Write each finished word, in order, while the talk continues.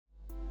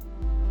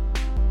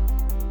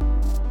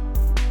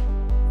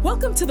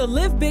Welcome to the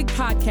Live Big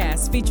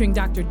podcast featuring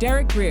Dr.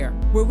 Derek Grier,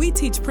 where we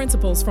teach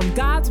principles from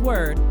God's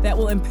Word that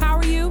will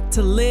empower you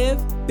to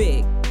live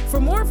big. For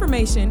more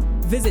information,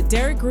 visit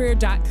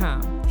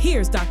derekgrier.com.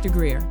 Here's Dr.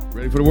 Grier.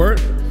 Ready for the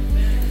word?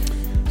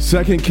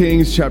 2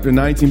 Kings chapter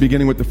 19,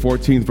 beginning with the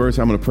 14th verse.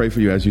 I'm going to pray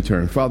for you as you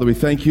turn. Father, we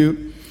thank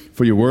you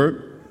for your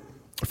word.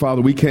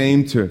 Father, we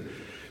came to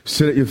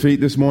sit at your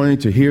feet this morning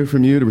to hear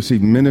from you, to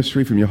receive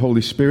ministry from your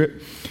Holy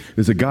Spirit.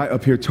 There's a guy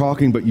up here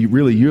talking, but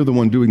you're the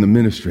one doing the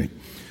ministry.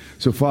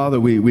 So, Father,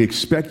 we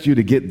expect you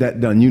to get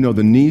that done. You know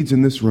the needs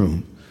in this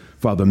room.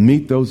 Father,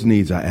 meet those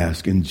needs, I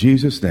ask. In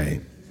Jesus'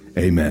 name,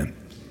 amen.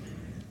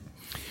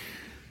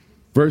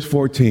 Verse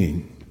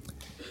 14.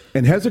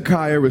 And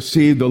Hezekiah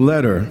received a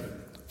letter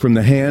from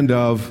the hand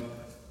of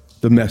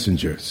the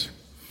messengers.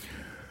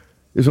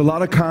 There's a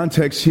lot of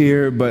context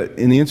here, but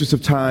in the interest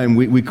of time,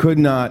 we could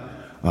not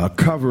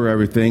cover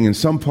everything. In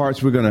some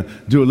parts, we're going to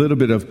do a little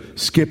bit of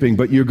skipping,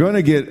 but you're going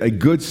to get a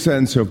good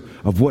sense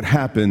of what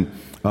happened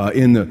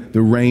in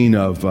the reign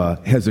of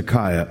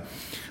Hezekiah.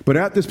 But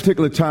at this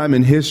particular time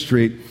in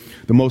history,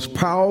 the most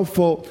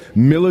powerful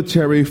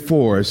military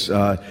force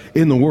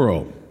in the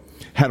world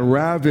had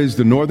ravaged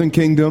the northern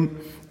kingdom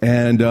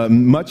and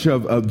much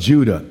of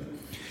Judah.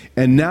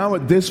 And now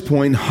at this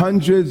point,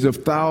 hundreds of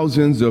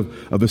thousands of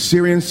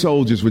Assyrian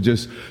soldiers were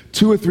just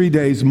 2 or 3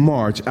 days'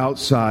 march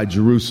outside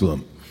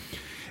Jerusalem.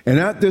 And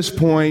at this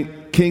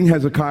point, King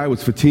Hezekiah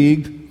was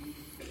fatigued.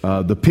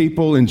 The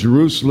people in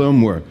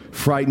Jerusalem were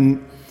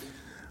frightened.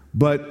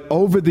 But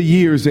over the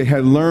years, they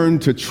had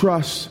learned to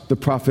trust the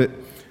prophet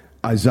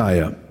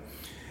Isaiah.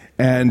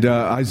 And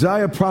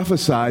Isaiah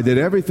prophesied that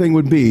everything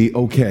would be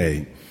okay.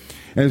 And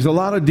there's a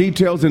lot of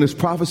details in his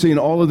prophecy, and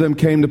all of them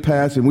came to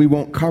pass, and we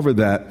won't cover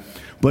that.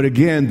 But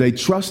again, they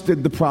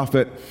trusted the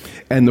prophet,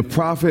 and the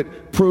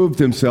prophet proved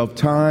himself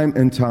time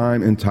and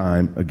time and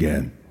time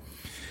again.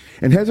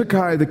 And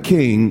Hezekiah the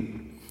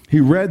king, he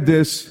read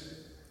this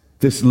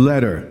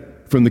letter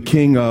from the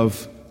king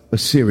of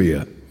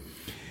Assyria.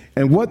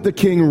 And what the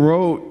king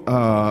wrote,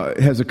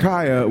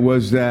 Hezekiah,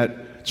 was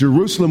that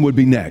Jerusalem would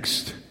be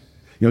next.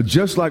 You know,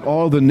 just like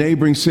all the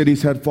neighboring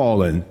cities had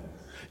fallen,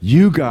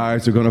 you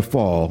guys are going to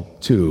fall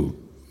too.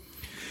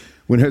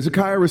 When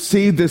Hezekiah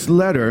received this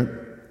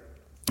letter,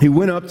 he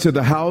went up to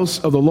the house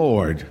of the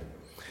Lord.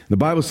 The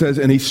Bible says,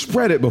 and he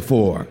spread it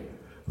before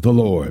the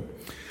Lord.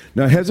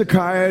 Now,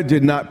 Hezekiah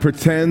did not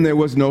pretend there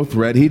was no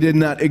threat. He did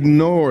not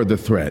ignore the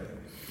threat.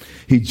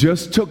 He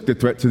just took the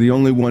threat to the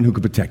only one who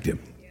could protect him.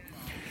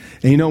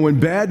 And you know, when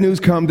bad news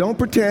comes, don't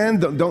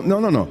pretend,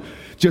 no.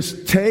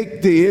 Just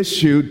take the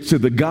issue to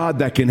the God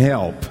that can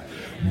help.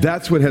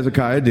 That's what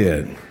Hezekiah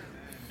did.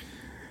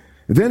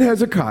 Then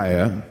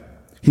Hezekiah,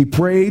 he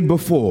prayed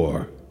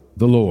before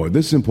the Lord.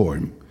 This is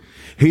important.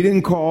 He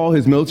didn't call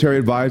his military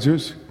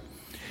advisors.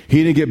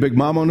 He didn't get Big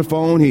Mama on the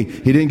phone. He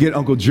didn't get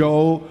Uncle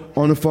Joe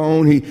on the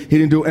phone. He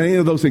didn't do any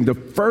of those things. The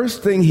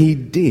first thing he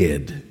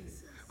did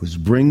was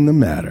bring the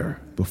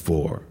matter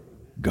before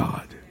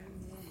God.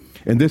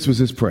 And this was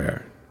his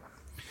prayer.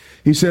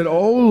 He said,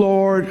 "O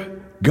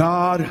Lord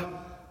God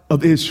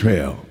of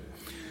Israel."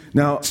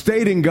 Now,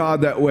 stating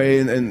God that way,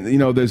 and you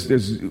know,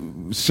 there's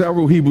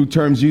several Hebrew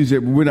terms used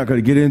that we're not going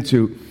to get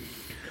into.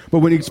 But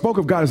when he spoke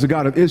of God as the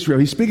God of Israel,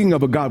 he's speaking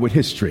of a God with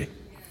history.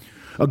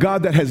 A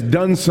God that has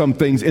done some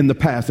things in the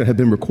past that have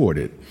been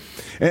recorded.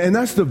 And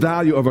that's the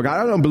value of a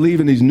God. I don't believe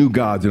in these new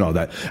gods and all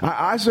that.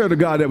 I serve a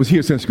God that was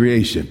here since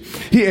creation.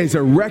 He has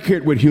a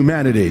record with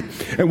humanity.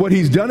 And what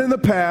he's done in the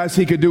past,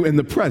 he could do in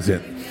the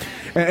present.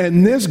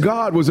 And this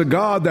God was a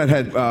God that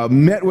had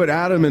met with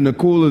Adam in the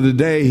cool of the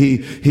day.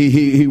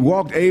 He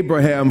walked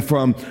Abraham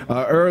from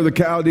Ur of the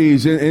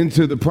Chaldees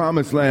into the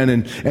promised land.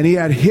 And he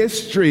had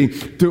history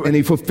through, and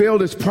he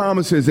fulfilled his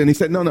promises. And he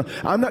said, no,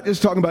 I'm not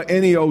just talking about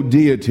any old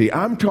deity.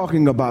 I'm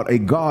talking about a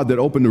God that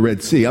opened the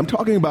Red Sea. I'm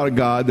talking about a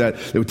God that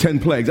there were 10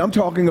 plagues. I'm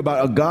talking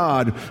about a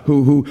God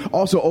who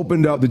also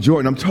opened up the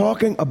Jordan. I'm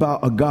talking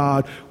about a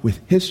God with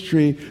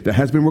history that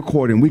has been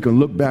recorded. And we can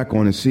look back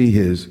on and see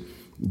his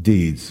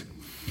deeds.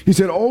 He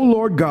said, "O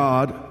Lord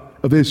God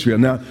of Israel."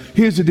 Now,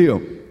 here's the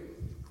deal.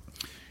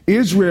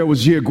 Israel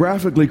was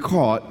geographically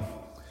caught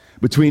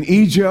between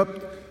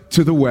Egypt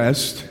to the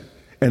west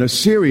and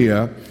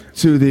Assyria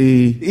to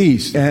the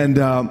east. And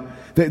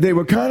they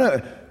were kind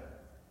of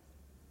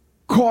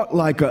caught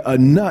like a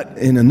nut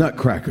in a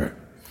nutcracker.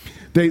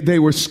 They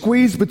were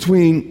squeezed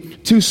between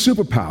two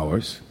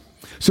superpowers.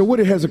 So what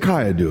did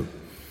Hezekiah do?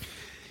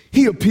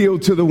 He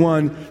appealed to the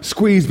one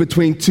squeezed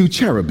between two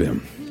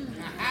cherubim.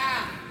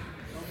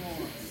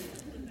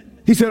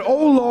 He said,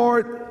 "O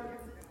Lord,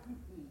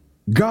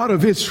 God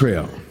of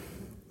Israel,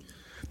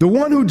 the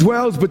one who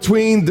dwells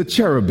between the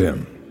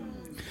cherubim,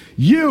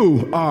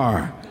 you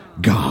are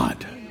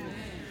God."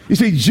 You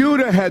see,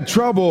 Judah had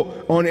trouble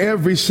on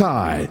every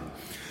side.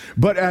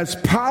 But as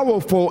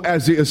powerful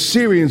as the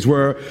Assyrians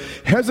were,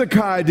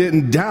 Hezekiah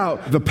didn't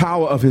doubt the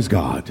power of his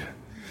God.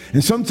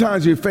 And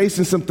sometimes you're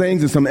facing some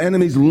things and some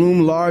enemies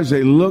loom large,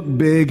 they look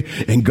big,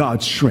 and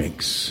God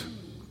shrinks.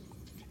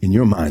 In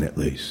your mind, at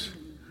least.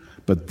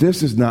 But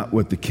this is not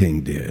what the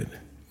king did.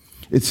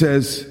 It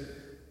says,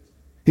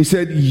 He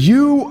said,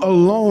 you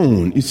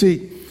alone. You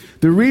see,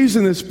 the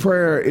reason this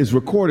prayer is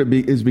recorded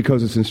is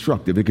because it's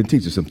instructive. It can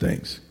teach us some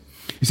things.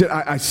 He said,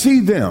 I see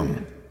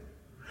them,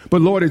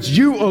 but Lord, it's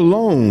you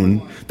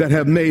alone that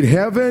have made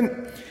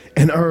heaven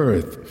and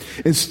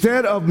earth.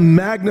 Instead of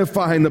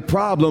magnifying the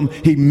problem,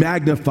 he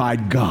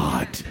magnified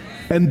God.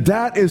 And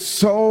that is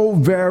so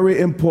very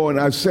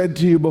important. I've said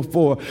to you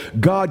before,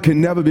 God can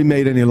never be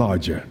made any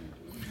larger.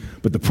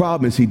 But the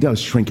problem is he does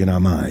shrink in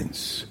our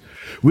minds.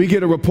 We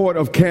get a report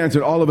of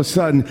cancer, all of a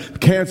sudden,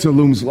 cancer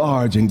looms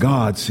large and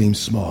God seems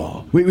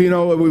small.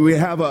 We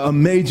have a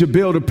major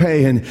bill to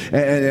pay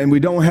and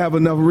we don't have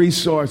enough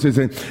resources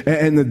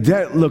and the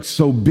debt looks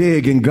so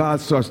big and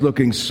God starts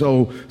looking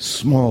so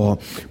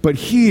small. But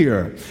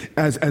here,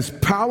 as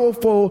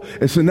powerful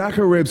as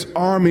Sennacherib's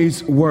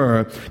armies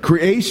were,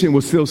 creation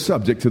was still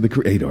subject to the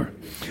Creator.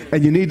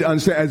 And you need to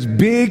understand, as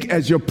big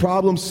as your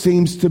problem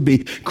seems to be,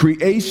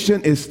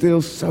 creation is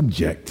still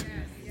subject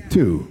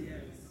to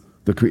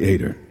the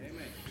Creator.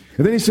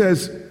 And then he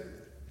says,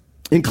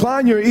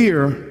 incline your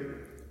ear,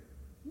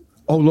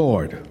 O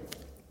Lord.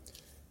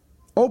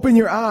 Open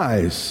your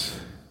eyes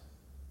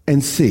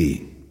and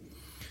see.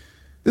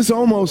 This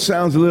almost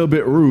sounds a little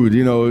bit rude.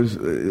 You know,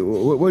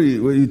 what are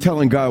you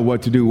telling God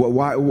what to do?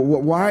 Why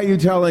are you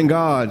telling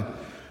God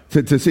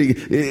to see?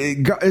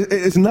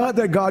 It's not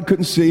that God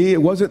couldn't see.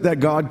 It wasn't that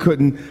God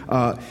couldn't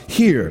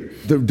hear.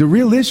 The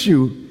real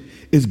issue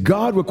is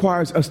God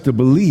requires us to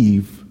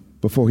believe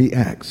before he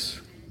acts.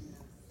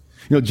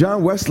 You know,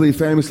 John Wesley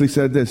famously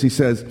said this. He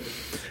says,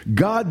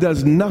 God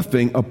does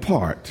nothing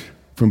apart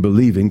from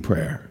believing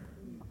prayer.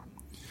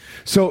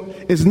 So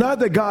it's not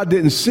that God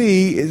didn't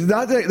see. It's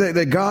not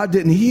that God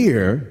didn't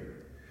hear.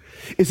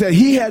 It's that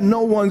he had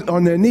no one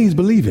on their knees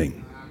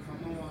believing.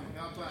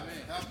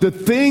 The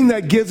thing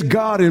that gets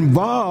God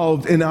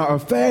involved in our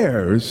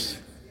affairs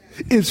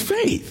is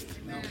faith.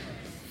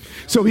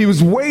 So he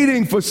was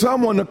waiting for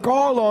someone to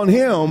call on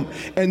him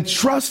and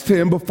trust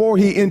him before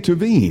he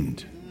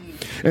intervened.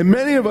 And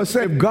many of us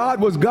say, if God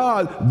was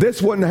God,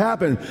 this wouldn't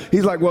happen.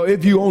 He's like, well,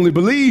 if you only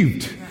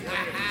believed,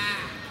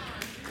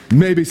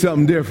 maybe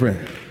something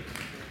different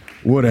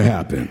would have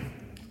happened.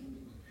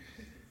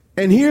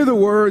 And hear the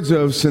words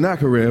of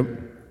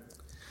Sennacherib,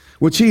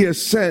 which he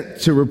has sent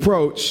to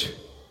reproach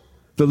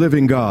the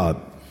living God.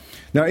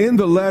 Now, in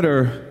the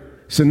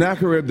letter,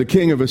 Sennacherib, the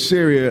king of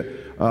Assyria,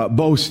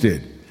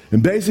 boasted.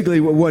 And basically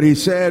what he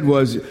said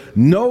was,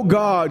 no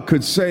God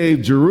could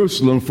save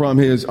Jerusalem from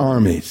his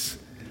armies.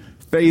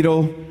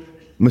 Fatal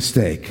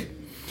mistake.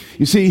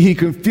 You see, he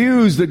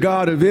confused the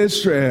God of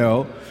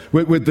Israel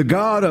with the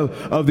God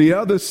of the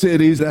other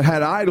cities that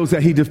had idols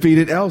that he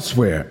defeated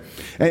elsewhere.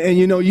 And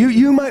you know,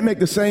 you might make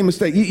the same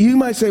mistake. You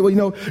might say, well, you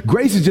know,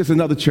 Grace is just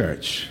another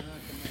church.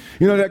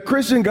 You know, that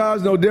Christian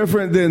God's no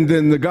different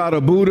than the God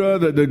of Buddha,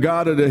 the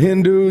God of the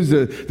Hindus,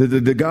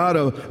 the God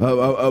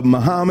of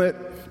Muhammad.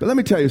 But let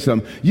me tell you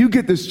something. You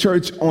get this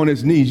church on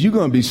its knees, you're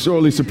going to be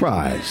sorely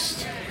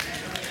surprised.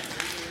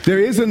 There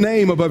is a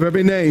name above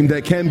every name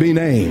that can be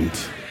named.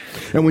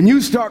 And when you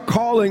start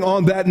calling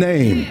on that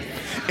name,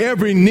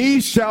 every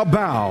knee shall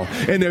bow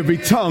and every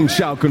tongue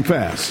shall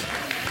confess.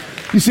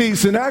 You see,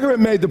 Sennacherib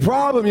made the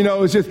problem, you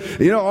know, it's just,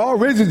 you know, all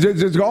religions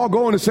just all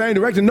go in the same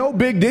direction. No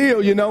big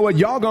deal, you know what,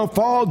 y'all gonna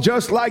fall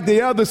just like the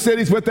other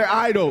cities with their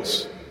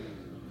idols.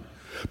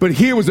 But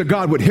here was a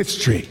God with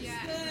history.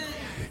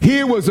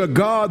 Here was a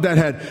God that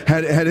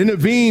had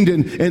intervened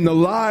in the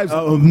lives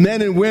of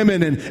men and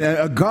women, and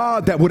a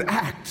God that would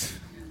act.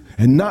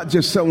 And not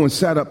just someone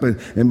sat up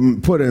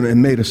and put him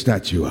and made a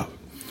statue of.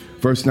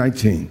 Verse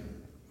 19.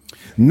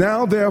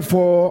 Now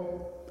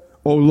therefore,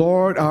 O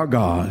Lord our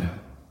God,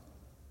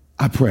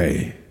 I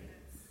pray,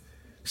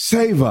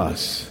 save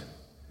us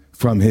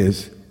from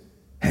his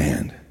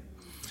hand.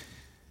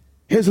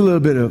 Here's a little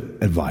bit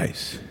of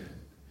advice.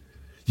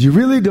 You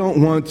really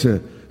don't want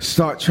to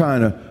start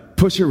trying to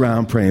push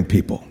around praying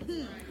people.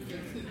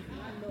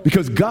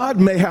 Because God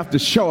may have to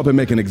show up and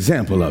make an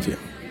example of you.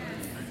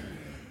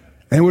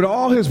 And with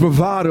all his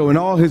bravado and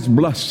all his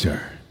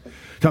bluster,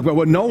 talk about,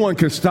 well, no one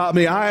can stop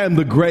me. I am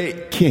the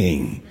great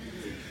king.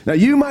 Now,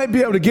 you might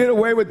be able to get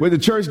away with the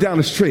church down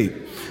the street,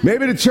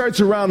 maybe the church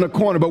around the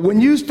corner. But when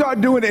you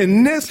start doing it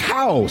in this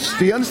house,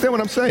 do you understand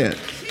what I'm saying?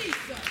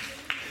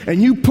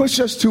 And you push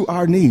us to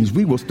our knees,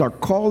 we will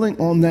start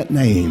calling on that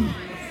name.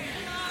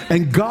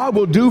 And God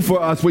will do for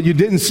us what you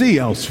didn't see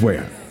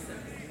elsewhere.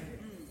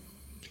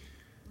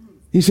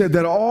 He said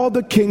that all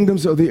the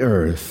kingdoms of the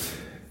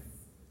earth,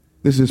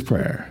 this is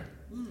prayer.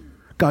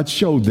 God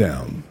showed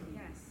them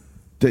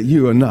that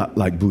you are not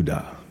like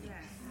Buddha.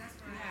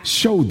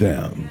 Show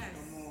them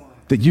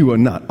that you are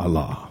not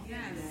Allah.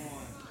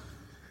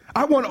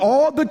 I want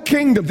all the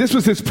kingdom. This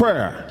was his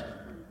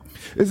prayer.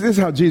 This is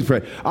how Jesus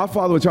prayed. Our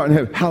Father which art in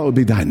heaven, hallowed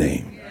be thy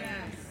name.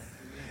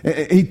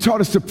 And he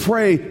taught us to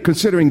pray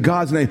considering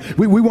God's name.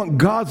 We want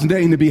God's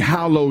name to be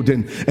hallowed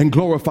and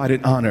glorified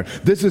and honored.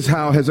 This is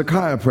how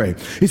Hezekiah prayed.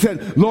 He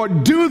said,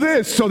 Lord, do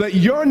this so that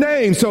your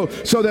name, so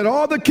that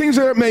all the kings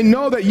of earth may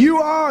know that you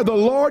are the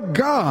Lord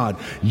God.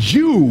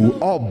 You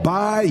all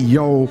by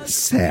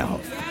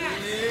yourself.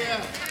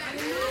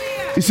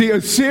 You see,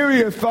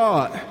 Assyria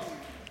thought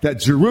that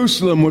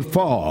Jerusalem would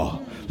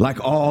fall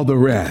like all the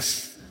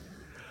rest.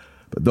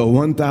 But though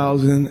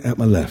 1,000 at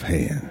my left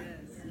hand,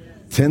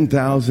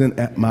 10,000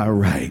 at my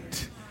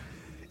right,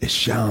 it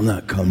shall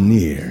not come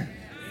near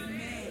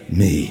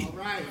me.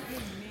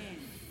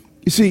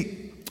 You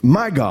see,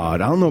 my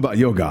God, I don't know about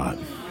your God,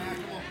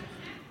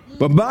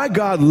 but my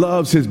God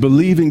loves his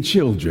believing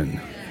children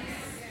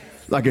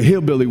like a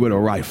hillbilly with a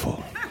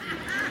rifle.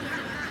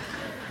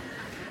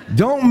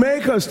 Don't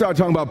make us start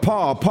talking about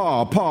Paul.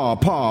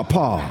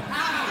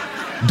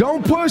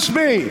 Don't push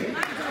me.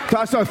 So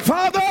I start,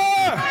 Father,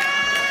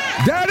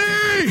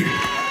 Daddy,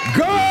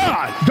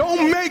 God.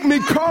 Don't make me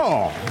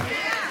call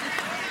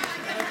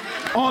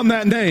on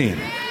that name.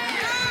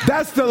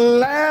 That's the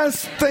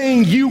last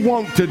thing you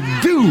want to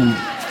do,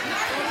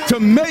 to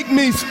make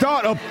me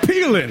start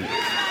appealing,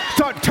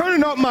 start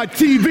turning up my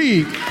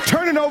TV,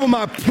 turning over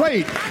my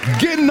plate,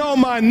 getting on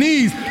my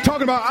knees,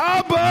 talking about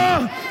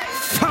Abba,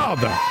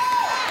 Father.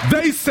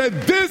 They said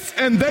this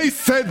and they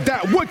said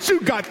that. What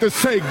you got to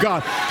say,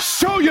 God?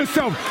 Show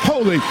yourself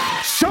holy.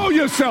 Show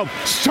yourself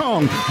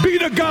strong. Be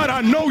the God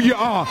I know you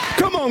are.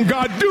 Come on,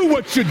 God, do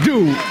what you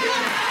do.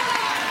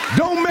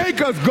 Don't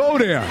make us go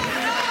there.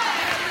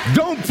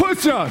 Don't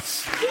push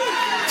us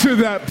to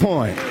that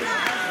point.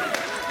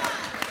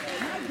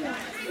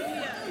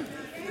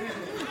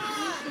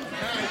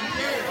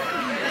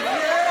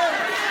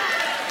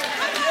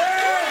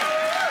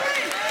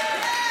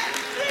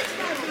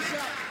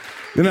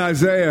 Then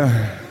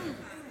Isaiah,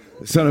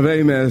 the son of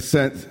Amos,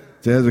 sent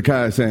to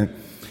Hezekiah saying,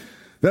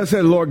 thus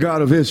said the Lord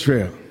God of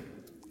Israel,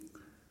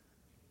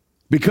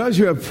 because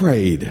you have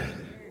prayed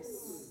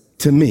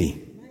to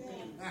me,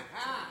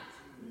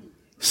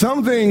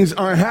 some things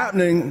aren't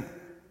happening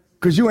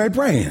because you ain't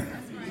praying.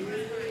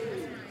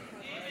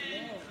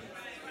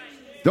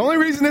 The only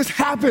reason this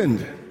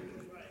happened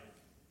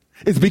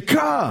is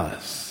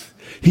because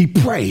he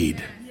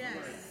prayed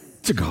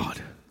to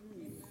God.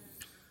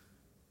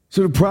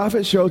 So the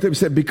prophet showed them and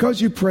said,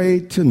 because you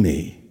prayed to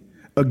me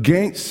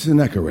against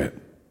Sennacherib,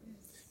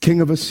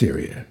 king of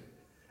Assyria,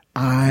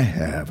 I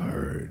have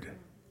heard.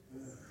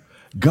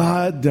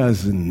 God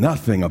does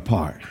nothing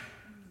apart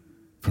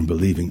from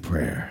believing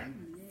prayer.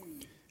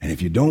 And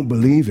if you don't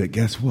believe it,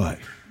 guess what?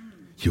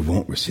 You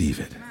won't receive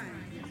it.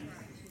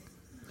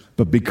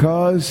 But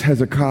because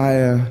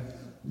Hezekiah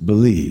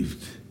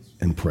believed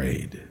and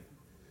prayed,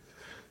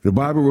 the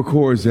Bible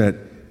records that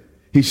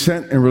he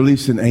sent and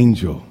released an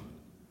angel,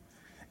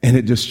 and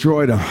it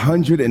destroyed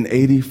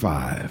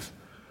 185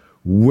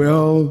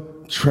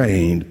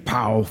 well-trained,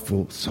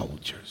 powerful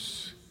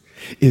soldiers.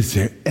 Is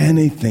there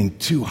anything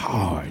too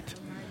hard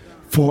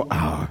for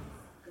our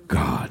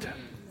God?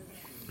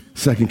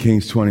 2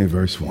 Kings 20,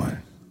 verse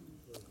 1.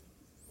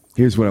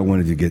 Here's what I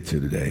wanted to get to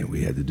today.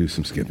 We had to do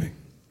some skipping.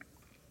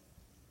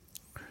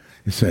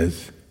 It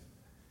says,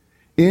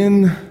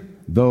 in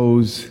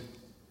those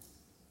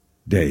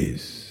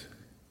days.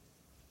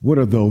 What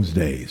are those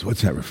days?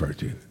 What's that refer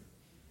to?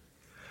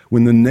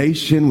 When the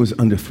nation was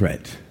under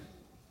threat,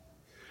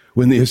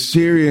 when the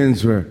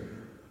Assyrians were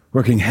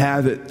working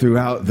havoc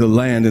throughout the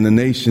land and the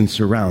nation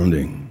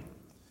surrounding.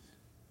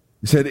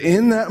 It said,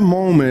 in that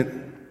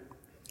moment,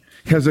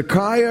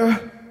 Hezekiah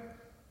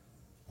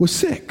was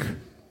sick.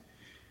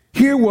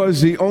 Here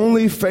was the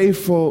only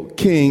faithful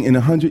king in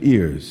 100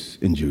 years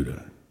in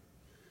Judah.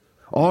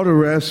 All the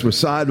rest were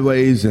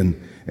sideways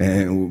and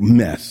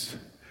mess,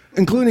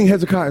 including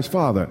Hezekiah's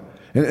father.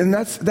 And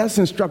that's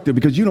instructive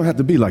because you don't have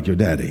to be like your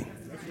daddy.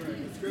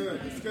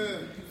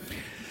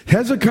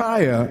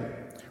 Hezekiah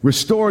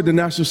restored the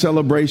national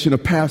celebration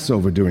of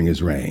Passover during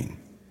his reign.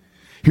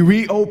 He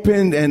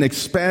reopened and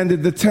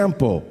expanded the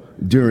temple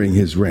during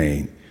his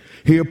reign.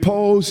 He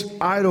opposed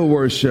idol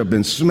worship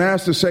and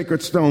smashed the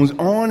sacred stones,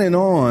 on and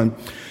on.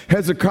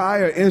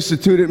 Hezekiah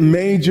instituted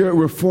major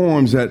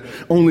reforms that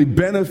only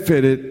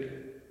benefited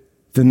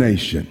the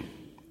nation.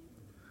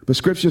 But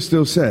Scripture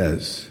still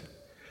says,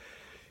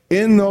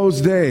 in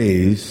those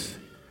days,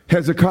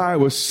 Hezekiah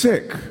was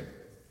sick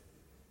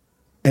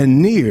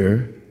and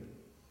near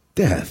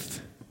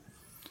death.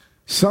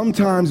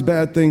 Sometimes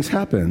bad things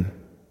happen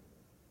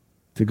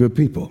to good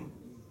people,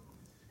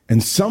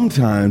 and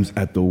sometimes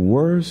at the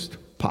worst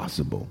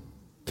possible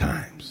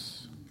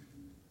times.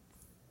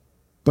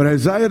 But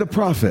Isaiah the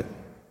prophet,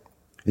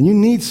 and you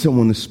need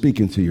someone to speak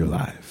into your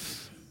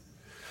life,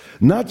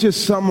 not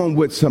just someone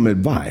with some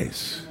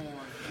advice,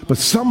 but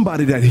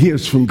somebody that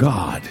hears from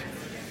God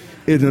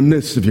in the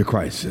midst of your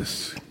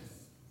crisis.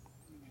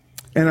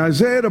 And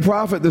Isaiah the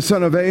prophet, the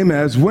son of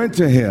Amos, went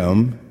to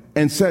him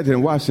and said to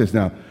him, watch this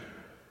now.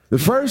 The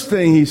first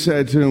thing he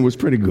said to him was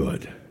pretty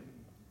good.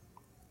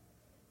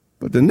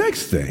 But the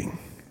next thing,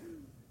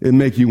 it'd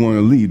make you want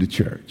to leave the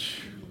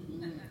church.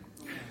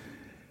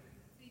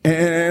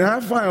 And I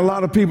find a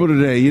lot of people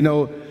today, you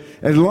know,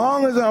 as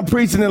long as I'm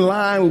preaching in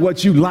line with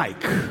what you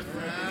like,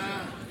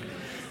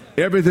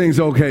 everything's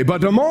okay. But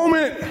the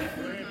moment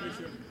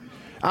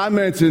I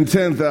mention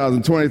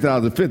 10,000,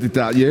 20,000,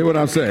 50,000, you hear what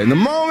I'm saying? The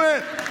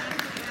moment,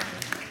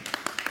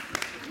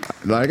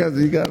 like I said,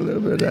 you got a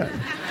little bit of that.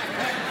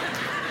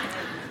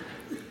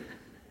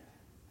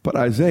 But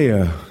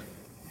Isaiah,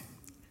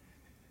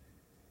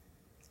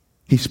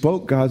 he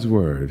spoke God's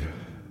word,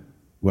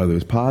 whether it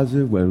was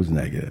positive, whether it was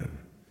negative.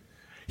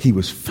 He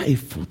was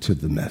faithful to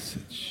the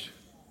message.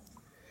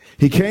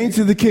 He came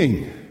to the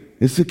king.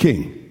 It's the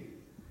king.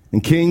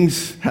 And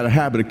kings had a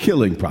habit of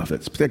killing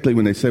prophets, particularly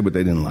when they said what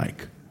they didn't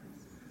like.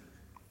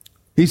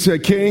 He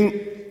said,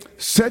 King,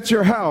 set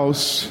your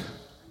house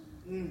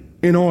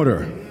in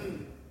order.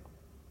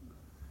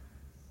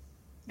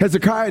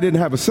 Hezekiah didn't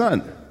have a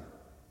son,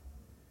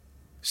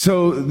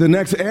 so the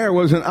next heir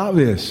wasn't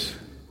obvious.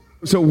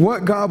 So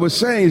what God was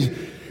saying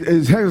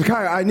is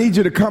Hezekiah, I need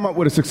you to come up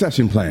with a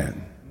succession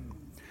plan.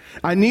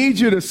 I need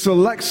you to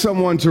select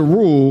someone to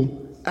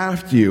rule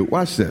after you.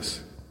 Watch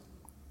this.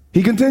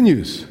 He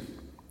continues,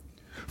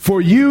 for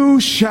you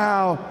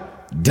shall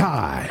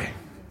die.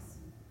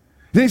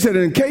 Then he said,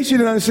 in case you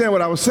didn't understand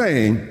what I was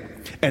saying,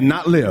 and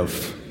not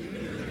live.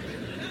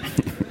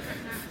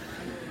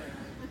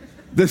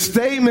 The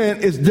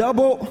statement is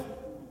double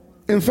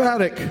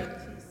emphatic.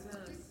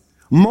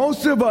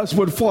 Most of us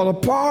would fall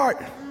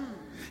apart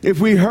if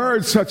we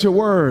heard such a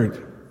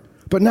word,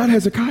 but not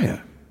Hezekiah.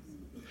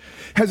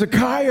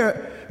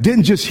 Hezekiah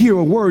didn't just hear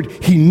a word,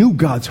 he knew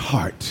God's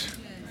heart.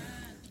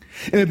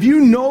 And if you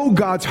know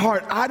God's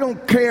heart, I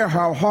don't care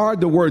how hard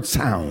the word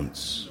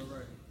sounds.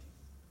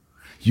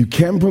 You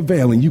can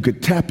prevail and you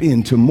could tap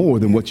into more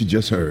than what you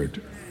just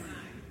heard.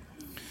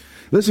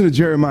 Listen to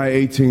Jeremiah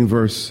 18,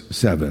 verse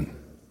 7.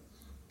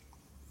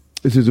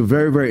 This is a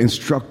very, very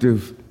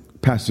instructive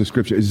passage of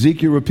scripture.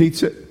 Ezekiel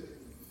repeats it.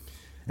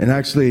 And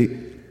actually,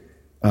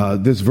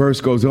 this verse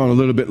goes on a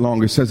little bit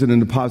longer. It says it in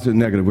the positive and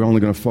negative. We're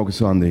only going to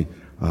focus on the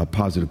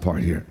positive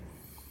part here.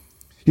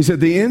 He said,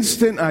 the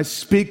instant I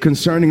speak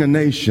concerning a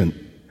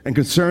nation and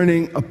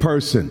concerning a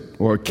person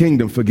or a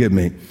kingdom, forgive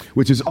me,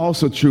 which is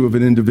also true of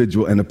an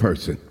individual and a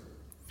person.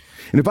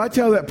 And if I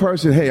tell that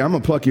person, hey, I'm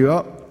going to pluck you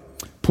up,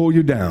 pull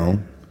you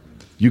down,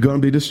 you're going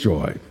to be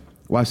destroyed.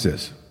 Watch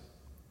this.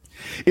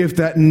 If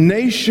that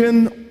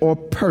nation or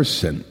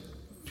person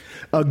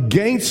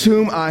against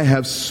whom I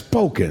have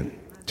spoken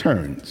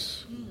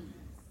turns.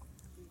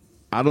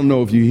 I don't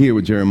know if you hear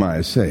what Jeremiah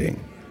is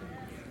saying.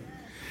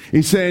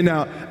 He's saying,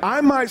 now,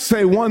 I might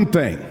say one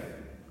thing,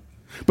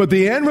 but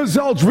the end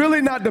result's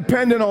really not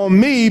dependent on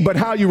me, but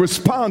how you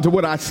respond to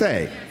what I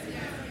say.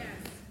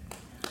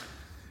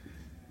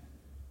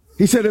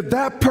 He said, if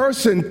that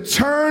person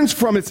turns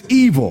from its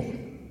evil,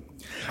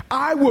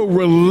 I will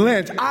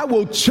relent. I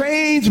will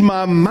change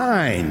my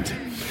mind.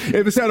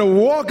 If instead of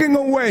walking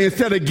away,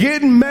 instead of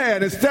getting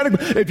mad,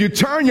 if you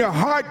turn your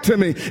heart to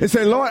me and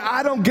say, Lord,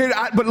 I don't get it,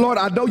 but Lord,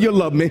 I know you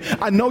love me.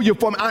 I know you're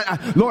for me.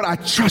 Lord, I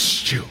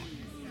trust you.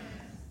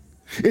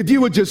 If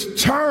you would just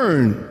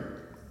turn,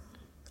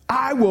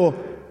 I will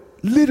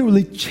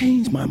literally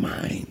change my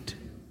mind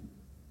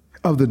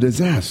of the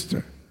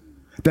disaster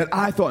that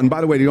I thought. And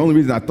by the way, the only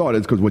reason I thought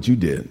is because what you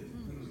did,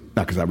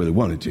 not because I really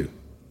wanted to.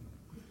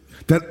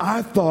 That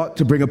I thought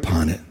to bring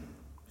upon it.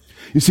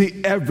 You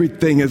see,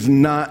 everything is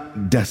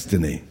not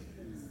destiny.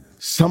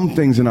 Some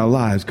things in our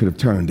lives could have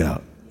turned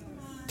out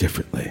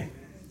differently.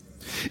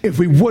 If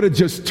we would have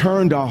just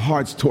turned our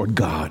hearts toward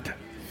God,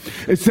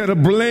 instead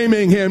of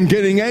blaming him,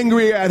 getting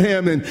angry at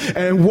him,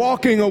 and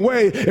walking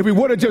away, if we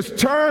would have just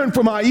turned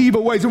from our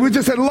evil ways, and we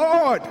just said,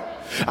 Lord,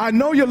 I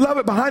know you love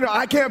it behind it.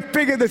 I can't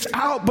figure this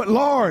out, but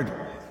Lord,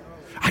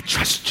 I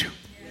trust you.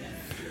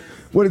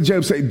 What did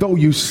Job say? Though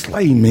you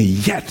slay me,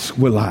 yet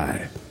will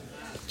I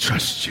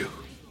trust you.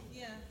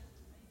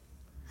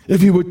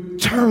 If you would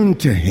turn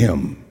to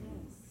him,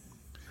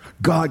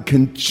 God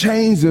can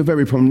change the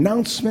very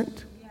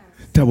pronouncement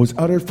that was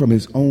uttered from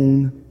his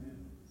own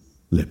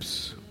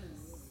lips.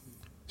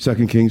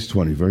 2 Kings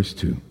 20, verse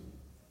 2.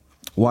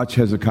 Watch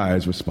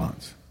Hezekiah's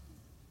response.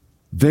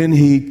 Then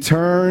he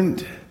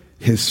turned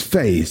his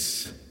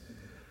face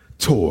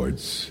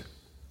towards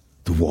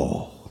the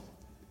wall.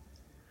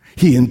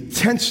 He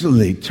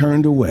intentionally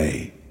turned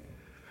away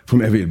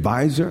from every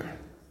advisor,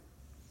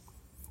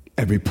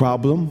 every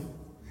problem,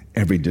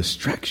 every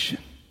distraction,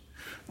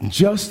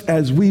 just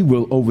as we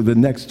will over the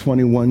next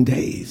 21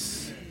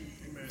 days.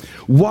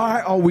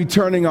 Why are we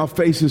turning our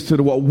faces to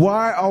the wall?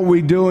 Why are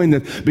we doing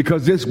this?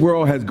 Because this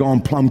world has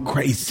gone plumb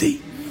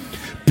crazy.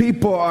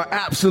 People are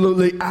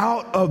absolutely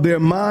out of their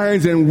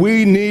minds, and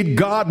we need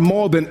God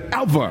more than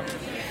ever.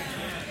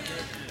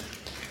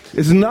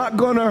 It's not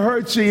going to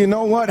hurt you, you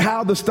know what,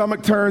 how the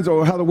stomach turns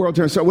or how the world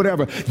turns, so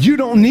whatever. You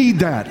don't need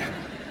that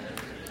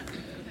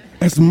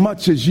as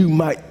much as you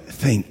might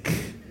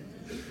think.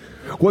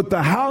 What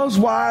the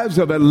housewives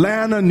of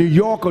Atlanta, New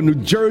York, or New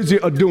Jersey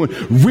are doing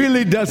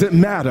really doesn't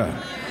matter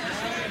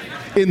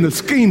in the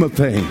scheme of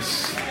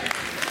things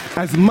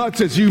as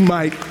much as you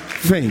might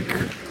think.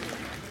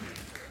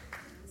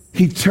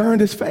 He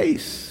turned his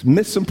face,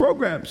 missed some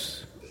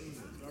programs,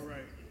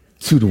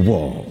 to the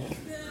wall.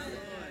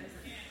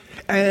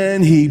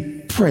 And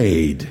he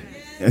prayed.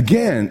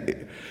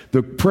 Again,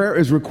 the prayer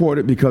is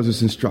recorded because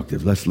it's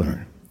instructive. Let's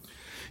learn.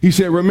 He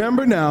said,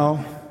 remember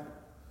now,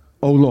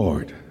 O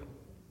Lord,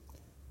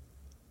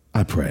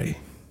 I pray.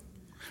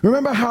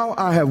 Remember how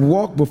I have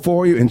walked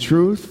before you in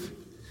truth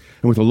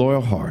and with a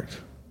loyal heart.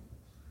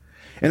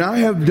 And I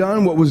have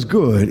done what was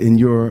good in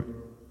your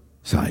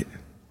sight.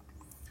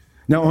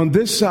 Now, on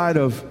this side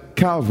of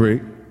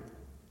Calvary,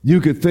 you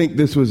could think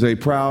this was a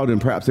proud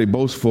and perhaps a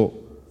boastful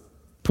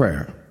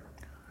prayer.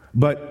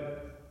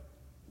 But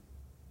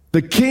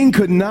the king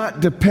could not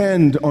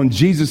depend on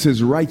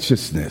Jesus'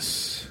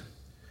 righteousness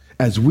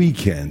as we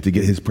can to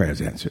get his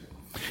prayers answered.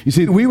 You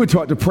see, we were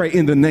taught to pray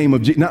in the name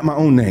of Jesus, not my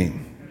own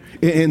name.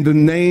 In the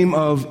name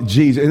of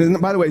Jesus.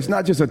 And by the way, it's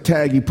not just a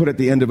tag you put at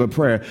the end of a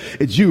prayer.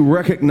 It's you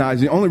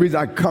recognizing the only reason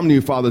I come to you,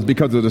 Father, is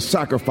because of the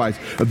sacrifice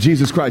of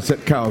Jesus Christ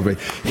at Calvary.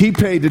 He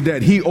paid the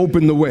debt. He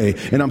opened the way.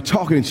 And I'm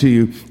talking to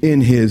you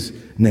in his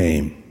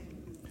name.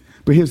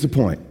 But here's the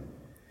point.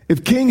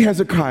 If King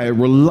Hezekiah,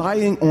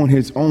 relying on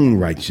his own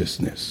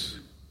righteousness,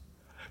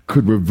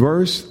 could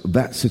reverse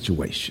that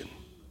situation,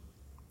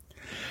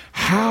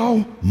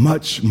 how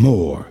much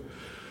more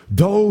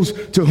those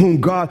to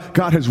whom God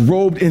has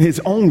robed in his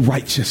own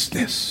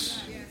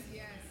righteousness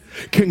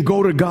can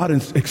go to God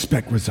and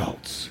expect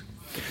results.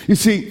 You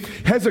see,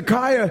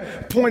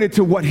 Hezekiah pointed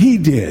to what he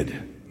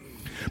did.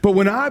 But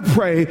when I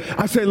pray,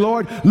 I say,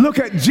 Lord, look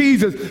at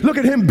Jesus. Look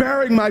at him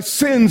bearing my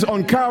sins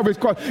on Calvary's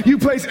cross. You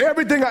placed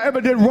everything I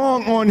ever did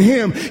wrong on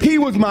him. He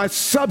was my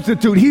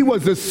substitute. He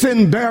was the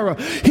sin bearer.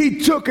 He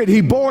took it. He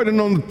bore it. And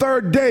on the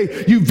third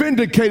day, you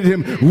vindicated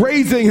him,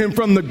 raising him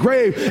from the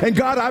grave. And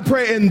God, I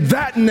pray in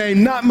that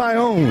name, not my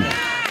own.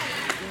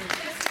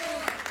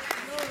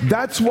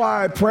 That's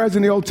why prayers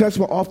in the Old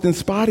Testament are often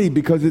spotty,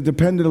 because it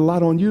depended a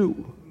lot on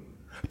you.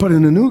 But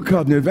in the New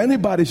Covenant, if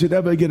anybody should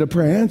ever get a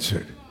prayer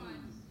answered,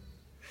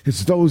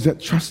 it's those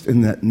that trust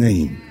in that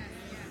name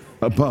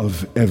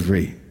above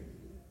every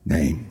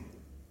name.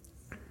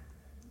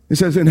 It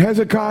says, and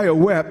Hezekiah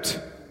wept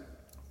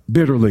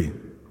bitterly.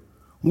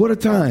 What a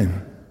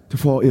time to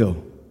fall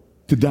ill,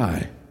 to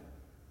die,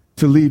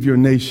 to leave your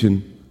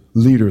nation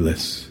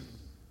leaderless.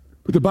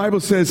 But the Bible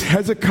says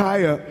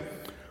Hezekiah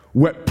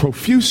wept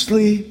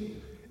profusely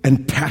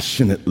and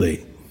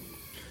passionately.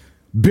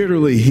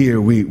 Bitterly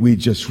here we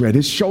just read.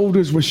 His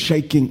shoulders were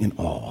shaking in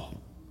awe.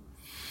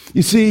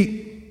 You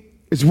see,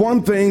 it's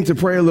one thing to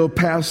pray a little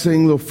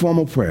passing, little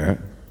formal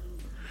prayer,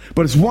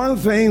 but it's one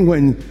thing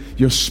when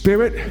your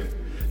spirit,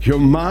 your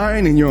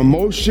mind, and your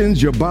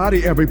emotions, your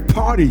body, every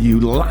part of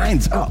you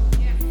lines up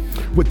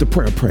with the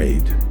prayer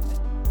prayed.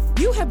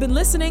 You have been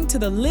listening to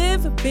the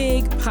Live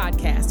Big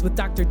podcast with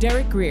Dr.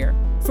 Derek Grier.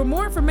 For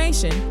more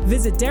information,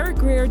 visit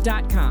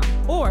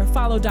DerekGrier.com or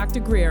follow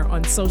Dr. Grier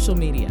on social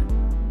media.